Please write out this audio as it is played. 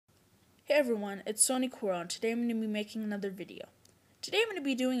Hey everyone, it's Sony Kuro, and today I'm going to be making another video. Today I'm going to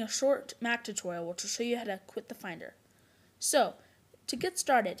be doing a short Mac tutorial which will show you how to quit the Finder. So, to get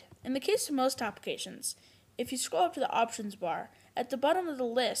started, in the case of most applications, if you scroll up to the options bar, at the bottom of the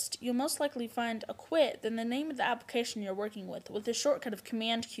list, you'll most likely find a quit, then the name of the application you're working with a shortcut of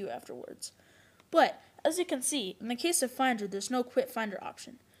Command Q afterwards. But, as you can see, in the case of Finder, there's no quit Finder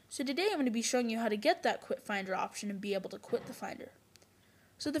option. So today I'm going to be showing you how to get that quit Finder option and be able to quit the Finder.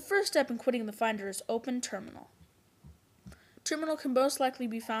 So the first step in quitting the Finder is open Terminal. Terminal can most likely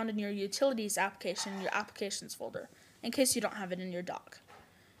be found in your Utilities application in your Applications folder, in case you don't have it in your dock.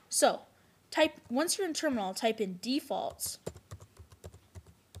 So, once you're in Terminal, type in defaults,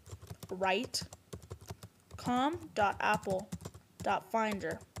 write,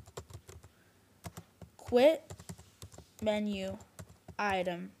 com.apple.finder, quit, menu,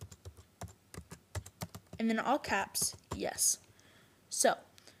 item, and then all caps, yes. So,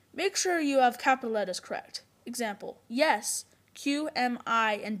 make sure you have capital letters correct. Example, yes, Q, M,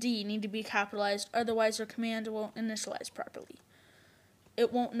 I, and D need to be capitalized, otherwise your command won't initialize properly.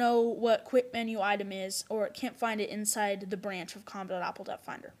 It won't know what quit menu item is, or it can't find it inside the branch of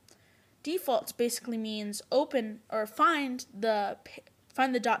com.apple.finder. Defaults basically means open or find the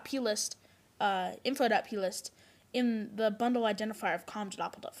 .plist, info.plist in the bundle identifier of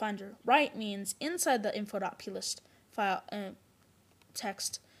com.apple.finder. Write means inside the info.plist file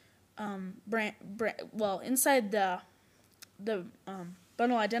text inside the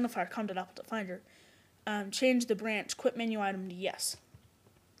bundle identifier com.apple.finder, change the branch quit menu item to yes.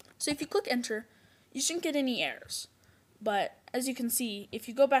 So if you click enter, you shouldn't get any errors. But as you can see, if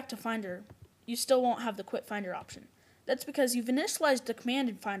you go back to Finder, you still won't have the quit Finder option. That's because you've initialized the command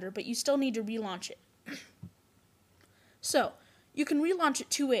in Finder, but you still need to relaunch it. So you can relaunch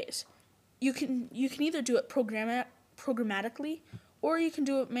it two ways. You can either do it programmatically, or you can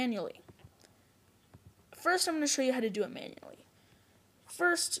do it manually. First, I'm going to show you how to do it manually.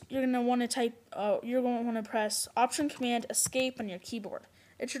 First, you're going to want to press Option Command Escape on your keyboard.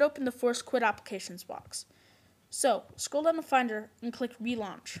 It should open the Force Quit Applications box. So, scroll down to Finder and click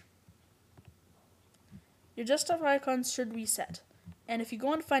Relaunch. Your desktop icons should reset. And if you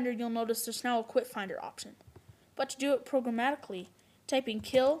go on Finder, you'll notice there's now a Quit Finder option. But to do it programmatically, type in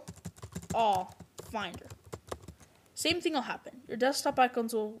Kill All Finder. Same thing will happen. Your desktop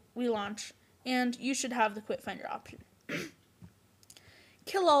icons will relaunch, and you should have the quit Finder option.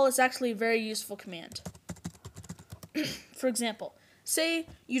 Kill all is actually a very useful command. For example, say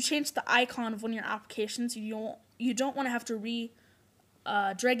you change the icon of one of your applications, you don't want to have to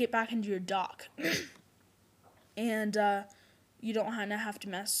drag it back into your dock, and you don't want to have to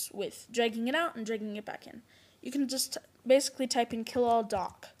mess with dragging it out and dragging it back in. You can just basically type in kill all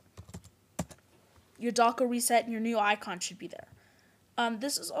dock. Your dock will reset and your new icon should be there.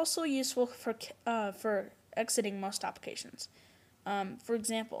 This is also useful for exiting most applications. For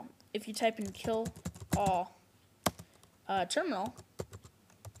example, if you type in kill all terminal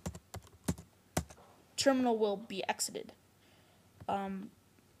will be exited.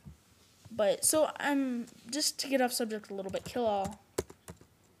 Just to get off subject a little bit, kill all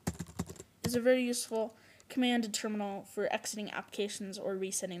is a very useful command in Terminal for exiting applications or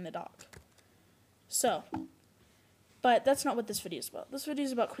resetting the dock. So, but that's not what this video is about. This video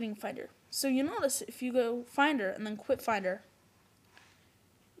is about quitting Finder. So you notice if you go Finder and then quit Finder,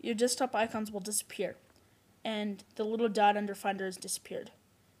 your desktop icons will disappear, and the little dot under Finder has disappeared.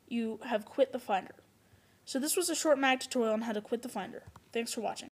 You have quit the Finder. So this was a short Mac tutorial on how to quit the Finder. Thanks for watching.